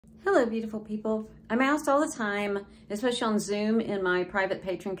Hello, beautiful people. I'm asked all the time, especially on Zoom in my private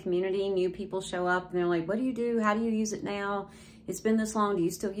patron community, new people show up and they're like, what do you do? How do you use it now? It's been this long. Do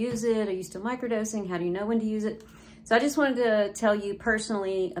you still use it? Are you still microdosing? How do you know when to use it? So I just wanted to tell you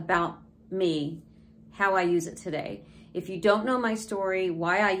personally about me, how I use it today. If you don't know my story,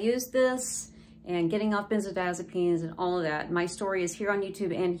 why I use this, and getting off benzodiazepines and all of that, my story is here on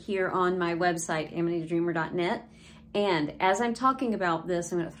YouTube and here on my website, amanitadreamer.net. And as I'm talking about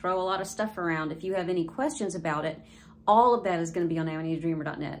this, I'm going to throw a lot of stuff around. If you have any questions about it, all of that is going to be on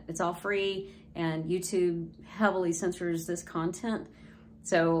amanitadreamer.net. It's all free, and YouTube heavily censors this content.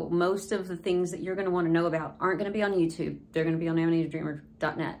 So most of the things that you're going to want to know about aren't going to be on YouTube. They're going to be on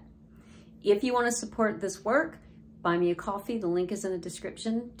amanitadreamer.net. If you want to support this work, buy me a coffee. The link is in the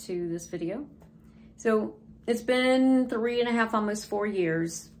description to this video. So it's been 3.5, almost 4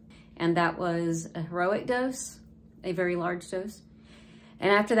 years, and that was a heroic dose, a very large dose.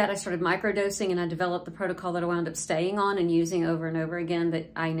 And after that, I started microdosing, and I developed the protocol that I wound up staying on and using over and over again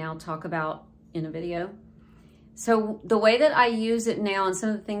that I now talk about in a video. So the way that I use it now, and some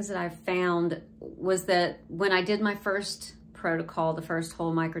of the things that I've found, was that when I did my first protocol, the first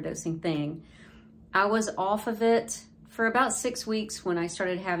whole microdosing thing, I was off of it for about 6 weeks when I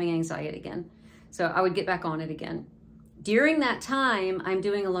started having anxiety again. So I would get back on it again. During that time, I'm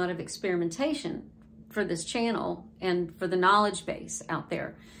doing a lot of experimentation for this channel and for the knowledge base out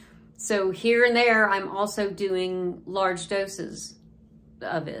there. So here and there, I'm also doing large doses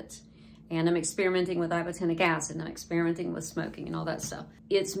of it. And I'm experimenting with ibotenic acid, and I'm experimenting with smoking and all that stuff.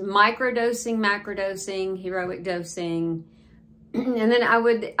 It's microdosing, macrodosing, heroic dosing. And then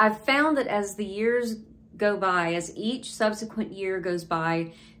I've found that as the years go by, as each subsequent year goes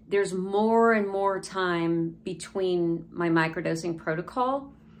by, there's more and more time between my microdosing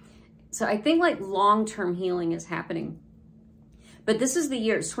protocol. So I think like long-term healing is happening. But this is the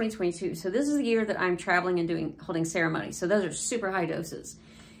year, it's 2022. So this is the year that I'm traveling and holding ceremony. So those are super high doses.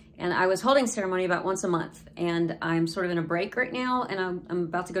 And I was holding ceremony about once a month, and I'm sort of in a break right now, and I'm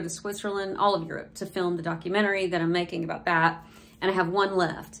about to go to Switzerland, all of Europe, to film the documentary that I'm making about that. And I have one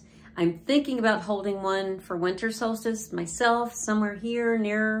left. I'm thinking about holding one for winter solstice myself, somewhere here,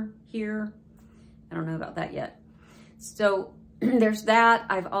 near here. I don't know about that yet. So there's that.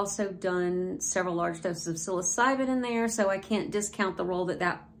 I've also done several large doses of psilocybin in there, so I can't discount the role that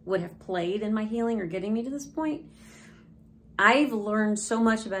that would have played in my healing or getting me to this point. I've learned so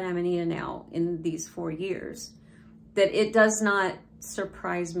much about Amanita now in these 4 years that it does not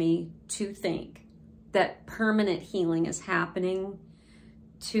surprise me to think that permanent healing is happening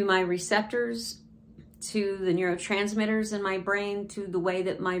to my receptors, to the neurotransmitters in my brain, to the way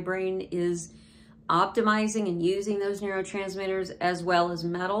that my brain is optimizing and using those neurotransmitters, as well as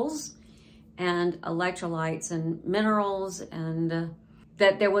metals and electrolytes and minerals, and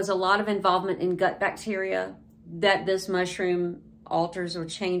that there was a lot of involvement in gut bacteria that this mushroom alters or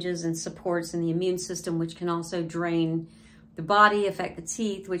changes and supports in the immune system, which can also drain the body, affect the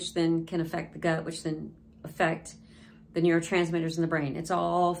teeth, which then can affect the gut, which then affect the neurotransmitters in the brain. It's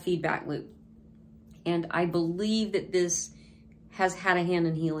all feedback loop. And I believe that this has had a hand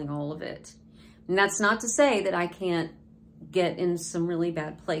in healing all of it. And that's not to say that I can't get in some really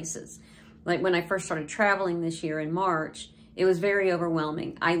bad places. Like when I first started traveling this year in March, it was very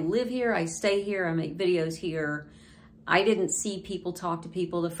overwhelming. I live here, I stay here, I make videos here. I didn't see people, talk to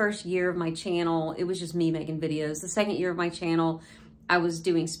people. The first year of my channel, it was just me making videos. The second year of my channel, I was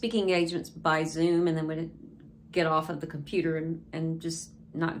doing speaking engagements by Zoom, and then would get off of the computer and just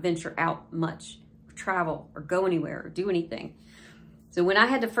not venture out much, or travel, or go anywhere, or do anything. So when I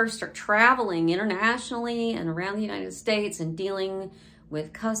had to first start traveling internationally and around the United States and dealing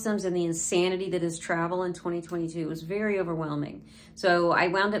with customs and the insanity that is travel in 2022, it was very overwhelming. So I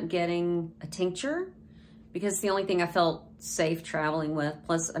wound up getting a tincture because it's the only thing I felt safe traveling with.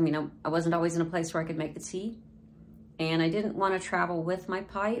 Plus, I mean, I wasn't always in a place where I could make the tea, and I didn't want to travel with my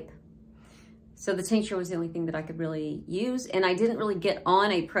pipe. So the tincture was the only thing that I could really use. And I didn't really get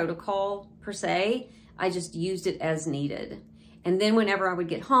on a protocol per se. I just used it as needed. And then whenever I would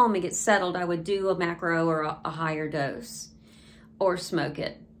get home and get settled, I would do a macro or a higher dose or smoke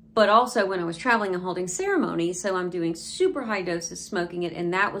it. But also when I was traveling and holding ceremony, so I'm doing super high doses, smoking it,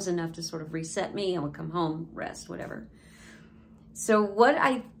 and that was enough to sort of reset me. I would come home, rest, whatever. So what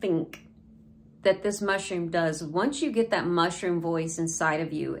I think that this mushroom does, once you get that mushroom voice inside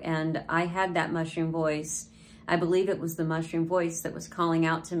of you, and I had that mushroom voice, I believe it was the mushroom voice that was calling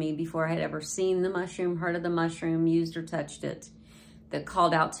out to me before I had ever seen the mushroom, heard of the mushroom, used or touched it, that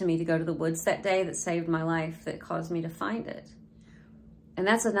called out to me to go to the woods that day, that saved my life, that caused me to find it. And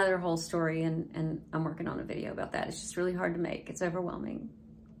that's another whole story, and I'm working on a video about that. It's just really hard to make. It's overwhelming.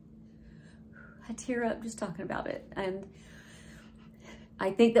 I tear up just talking about it. And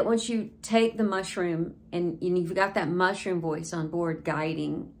I think that once you take the mushroom and you've got that mushroom voice on board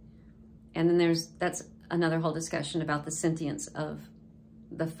guiding, and then that's another whole discussion about the sentience of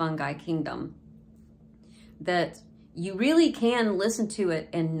the fungi kingdom, that you really can listen to it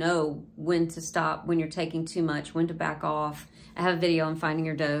and know when to stop, when you're taking too much, when to back off. I have a video on finding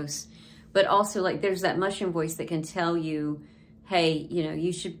your dose, but also like there's that mushroom voice that can tell you, hey, you know,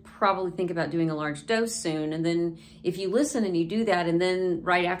 you should probably think about doing a large dose soon. And then if you listen and you do that, and then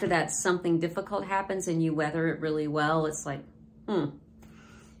right after that, something difficult happens and you weather it really well, it's like,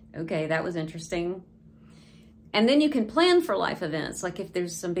 okay, that was interesting. And then you can plan for life events. Like if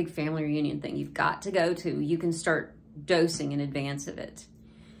there's some big family reunion thing you've got to go to, you can start dosing in advance of it.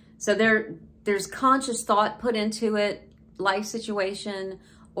 So there's conscious thought put into it, life situation,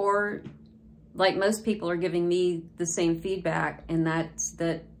 or like most people are giving me the same feedback, and that's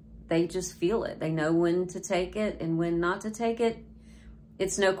that they just feel it. They know when to take it and when not to take it.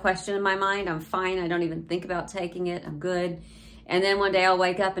 It's no question in my mind. I'm fine. I don't even think about taking it. I'm good. And then one day I'll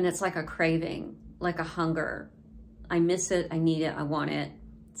wake up and it's like a craving, like a hunger. I miss it. I need it. I want it.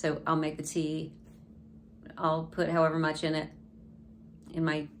 So I'll make the tea. I'll put however much in it,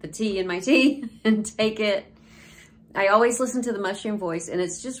 the tea in my tea, and take it. I always listen to the mushroom voice, and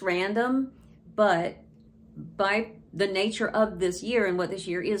it's just random, but by the nature of this year and what this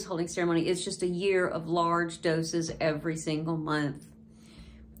year is, holding ceremony, it's just a year of large doses every single month,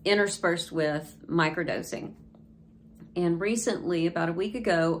 interspersed with microdosing. And recently, about a week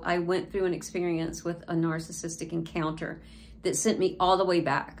ago, I went through an experience with a narcissistic encounter that sent me all the way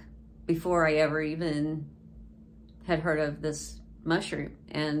back before I ever even had heard of this mushroom.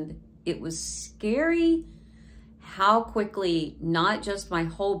 And it was scary how quickly not just my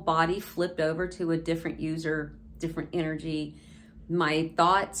whole body flipped over to a different user, different energy, my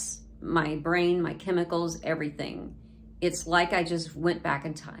thoughts, my brain, my chemicals, everything. It's like I just went back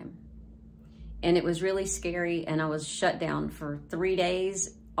in time. And it was really scary, and I was shut down for 3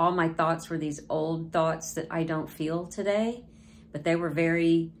 days. All my thoughts were these old thoughts that I don't feel today, but they were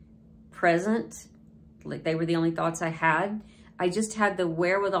very present. Like they were the only thoughts I had. I just had the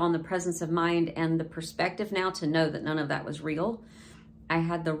wherewithal and the presence of mind and the perspective now to know that none of that was real. I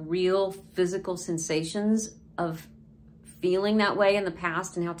had the real physical sensations of feeling that way in the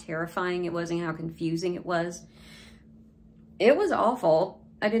past, and how terrifying it was and how confusing it was. It was awful.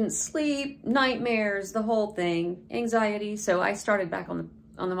 I didn't sleep, nightmares, the whole thing, anxiety. So I started back on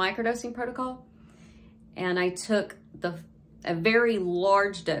the microdosing protocol, and I took a very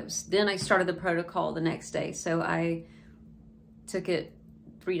large dose. Then I started the protocol the next day. So I took it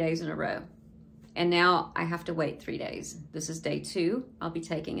 3 days in a row, and now I have to wait 3 days. This is day 2. I'll be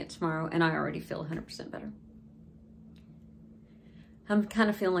taking it tomorrow, and I already feel 100% better. I'm kind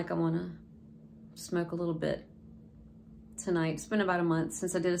of feeling like I want to smoke a little bit tonight. It's been about a month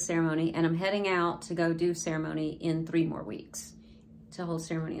since I did a ceremony, and I'm heading out to go do ceremony in 3 more weeks to hold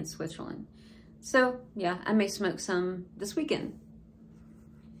ceremony in Switzerland. So yeah, I may smoke some this weekend.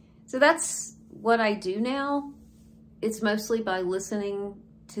 So that's what I do now. It's mostly by listening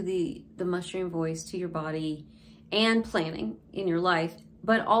to the mushroom voice, to your body, and planning in your life,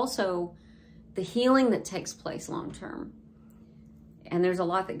 but also the healing that takes place long-term. And there's a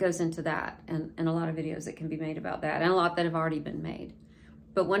lot that goes into that, and a lot of videos that can be made about that, and a lot that have already been made.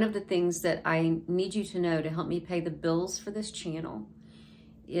 But one of the things that I need you to know to help me pay the bills for this channel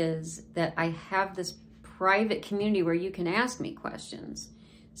is that I have this private community where you can ask me questions.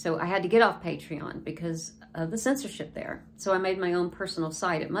 So I had to get off Patreon because of the censorship there. So I made my own personal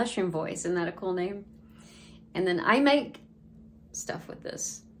site at Mushroom Voice. Isn't that a cool name? And then I make stuff with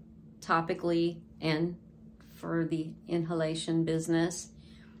this topically and for the inhalation business,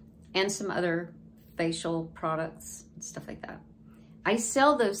 and some other facial products and stuff like that. I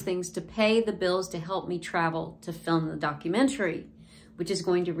sell those things to pay the bills to help me travel to film the documentary, which is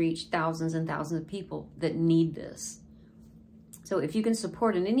going to reach thousands and thousands of people that need this. So if you can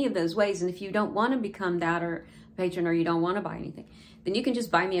support in any of those ways, and if you don't want to become that or patron, or you don't want to buy anything, then you can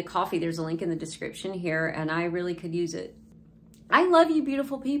just buy me a coffee. There's a link in the description here, and I really could use it. I love you,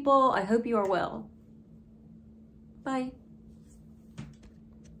 beautiful people. I hope you are well. Bye.